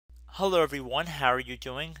Hello everyone, how are you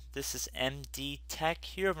doing? This is MD Tech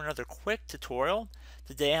here with another quick tutorial.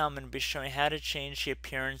 Today I'm going to be showing how to change the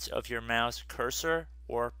appearance of your mouse cursor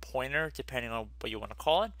or pointer, depending on what you want to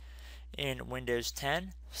call it, in Windows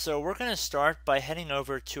 10. So we're going to start by heading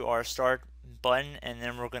over to our Start button, and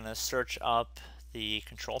then we're going to search up the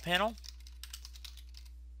control panel.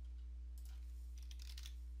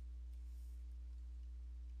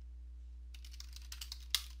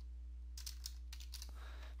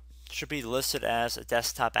 Should be listed as a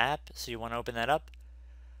desktop app, so you want to open that up.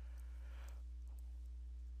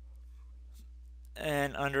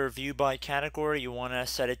 And under view by category, you want to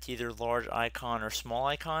set it to either large icon or small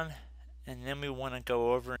icon. And then we want to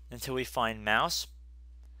go over until we find mouse.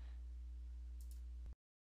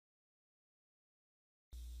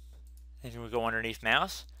 And then we go underneath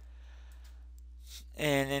mouse.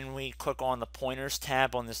 And then we click on the pointers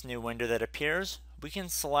tab on this new window that appears. We can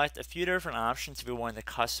select a few different options if we want to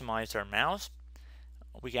customize our mouse.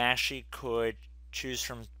 We actually could choose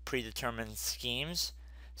from predetermined schemes.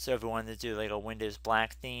 So if we wanted to do like a Windows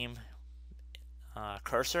black theme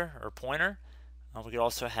cursor or pointer, we could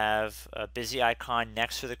also have a busy icon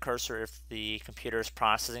next to the cursor if the computer is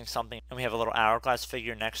processing something, and we have a little hourglass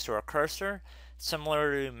figure next to our cursor,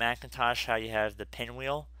 similar to Macintosh how you have the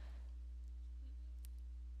pinwheel.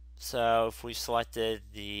 So if we selected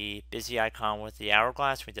the busy icon with the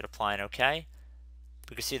hourglass, we did apply and OK,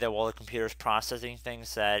 we can see that while the computer is processing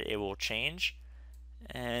things that it will change.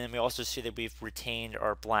 And we also see that we've retained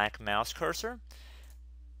our black mouse cursor.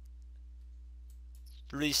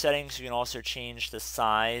 Through these settings, you can also change the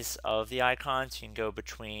size of the icons. You can go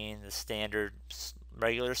between the standard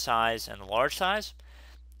regular size and the large size.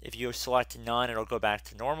 If you select none, it'll go back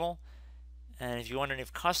to normal. And if you want to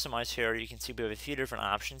customize here, you can see we have a few different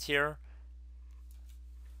options here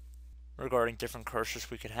regarding different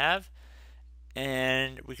cursors we could have.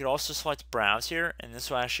 And we could also select browse here, and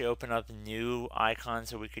this will actually open up new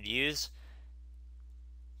icons that we could use,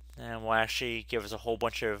 and will actually give us a whole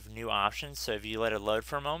bunch of new options. So if you let it load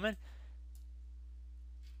for a moment,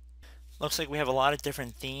 looks like we have a lot of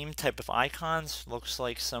different theme type of icons. Looks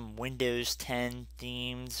like some Windows 10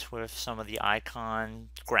 themes with some of the icon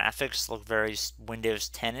graphics look very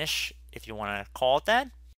Windows 10ish, if you want to call it that.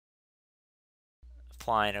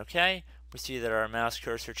 Apply and OK. We see that our mouse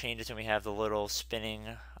cursor changes and we have the little spinning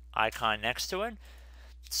icon next to it.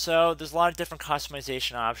 So there's a lot of different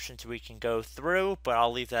customization options we can go through, but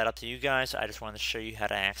I'll leave that up to you guys. I just wanted to show you how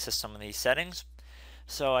to access some of these settings.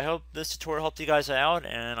 So I hope this tutorial helped you guys out,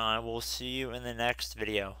 and I will see you in the next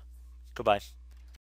video. Goodbye.